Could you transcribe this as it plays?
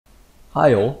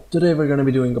Hi all, today we're going to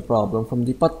be doing a problem from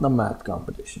the Putnam Math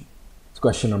Competition. It's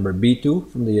question number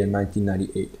B2 from the year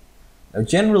 1998. Now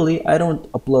generally I don't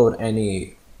upload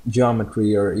any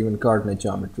geometry or even coordinate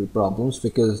geometry problems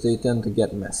because they tend to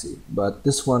get messy, but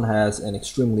this one has an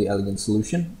extremely elegant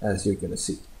solution as you're going to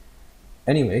see.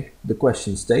 Anyway, the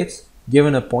question states,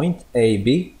 given a point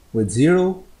AB with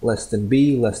 0 less than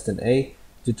B less than A,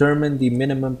 determine the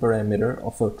minimum parameter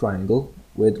of a triangle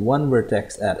with one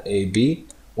vertex at AB,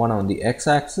 one on the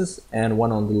x-axis and one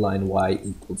on the line y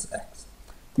equals x.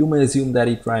 You may assume that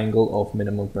a triangle of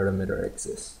minimum parameter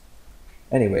exists.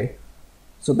 Anyway,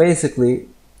 so basically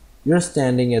you're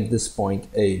standing at this point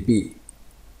AB,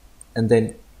 and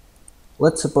then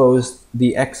let's suppose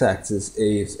the x-axis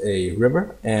is a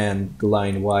river and the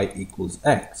line y equals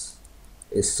x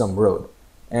is some road,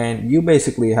 and you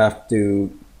basically have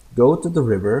to go to the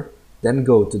river, then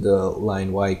go to the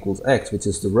line y equals x, which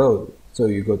is the road. So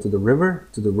you go to the river,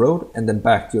 to the road, and then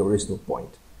back to your original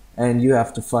point. And you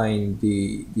have to find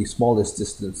the smallest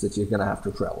distance that you're gonna have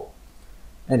to travel.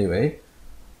 Anyway,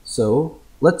 so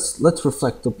let's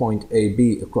reflect the point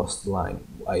AB across the line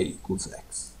y equals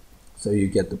x. So you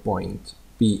get the point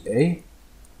BA.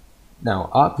 Now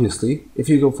obviously, if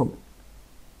you go from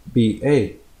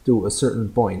BA to a certain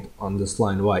point on this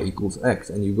line y equals x,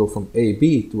 and you go from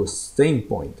AB to a same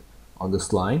point on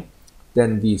this line,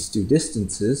 then these two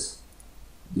distances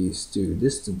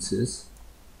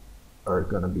are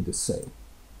gonna be the same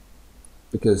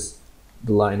because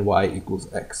the line y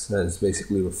equals x has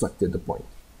basically reflected the point.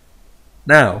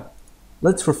 Now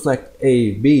let's reflect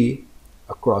AB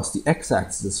across the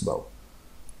x-axis as well.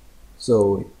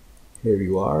 So here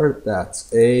you are, that's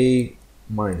A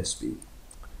minus B.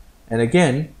 And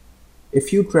again,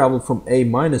 if you travel from A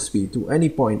minus B to any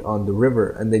point on the river,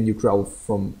 and then you travel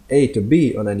from A to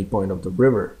B on any point of the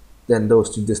river, then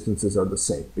those two distances are the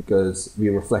same because we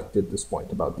reflected this point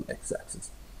about the x-axis.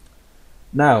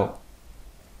 Now,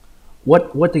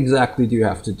 what exactly do you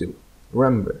have to do?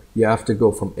 Remember, you have to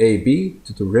go from AB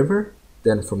to the river,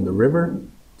 then from the river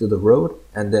to the road,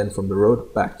 and then from the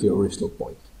road back to your original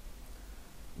point.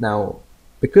 Now,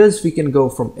 because we can go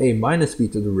from A minus B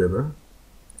to the river,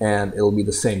 and it'll be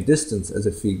the same distance as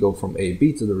if we go from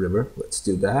AB to the river, let's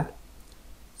do that.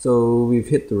 So we've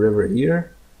hit the river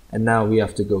here, and now we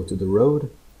have to go to the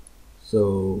road.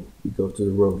 So we go to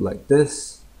the road like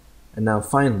this, and now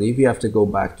finally we have to go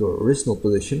back to our original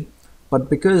position. But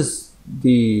because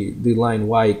the line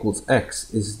y equals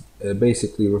x is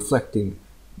basically reflecting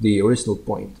the original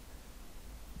point,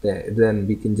 then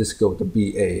we can just go to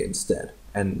BA instead,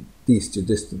 and these two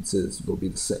distances will be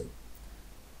the same.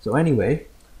 So anyway,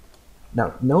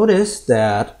 now notice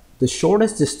that the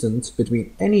shortest distance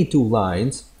between any two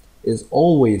lines is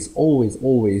always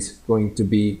going to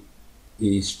be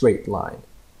a straight line.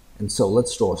 And so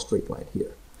let's draw a straight line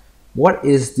here. What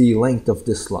is the length of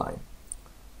this line?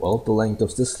 Well, the length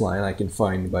of this line I can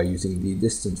find by using the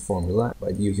distance formula. By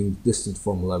using the distance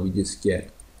formula, we just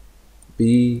get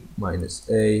b minus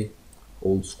a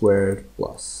whole squared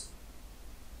plus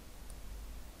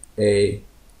a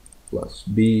plus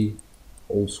b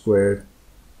whole squared.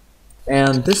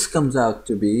 And this comes out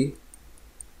to be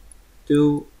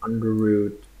 2 under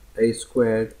root a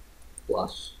squared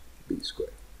plus b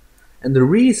squared. And the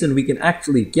reason we can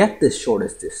actually get this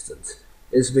shortest distance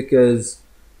is because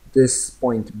this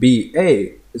point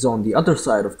BA is on the other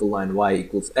side of the line y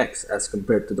equals x as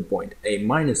compared to the point A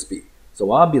minus B.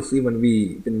 So obviously when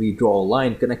we draw a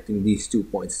line connecting these 2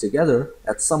 points together,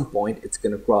 at some point it's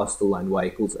going to cross the line y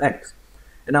equals x.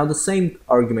 And now the same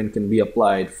argument can be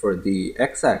applied for the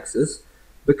x-axis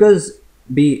because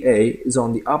BA is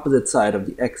on the opposite side of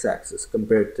the x-axis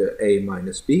compared to A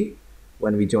minus B.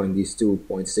 When we join these 2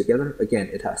 points together, again,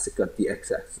 it has to cut the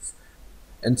x-axis.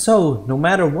 And so, no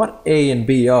matter what A and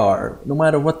B are, no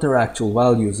matter what their actual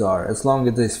values are, as long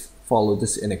as they follow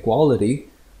this inequality,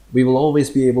 we will always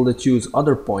be able to choose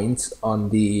other points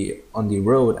on the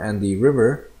road and the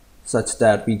river such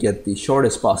that we get the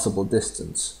shortest possible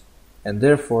distance. And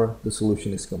therefore, the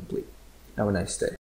solution is complete. Have a nice day.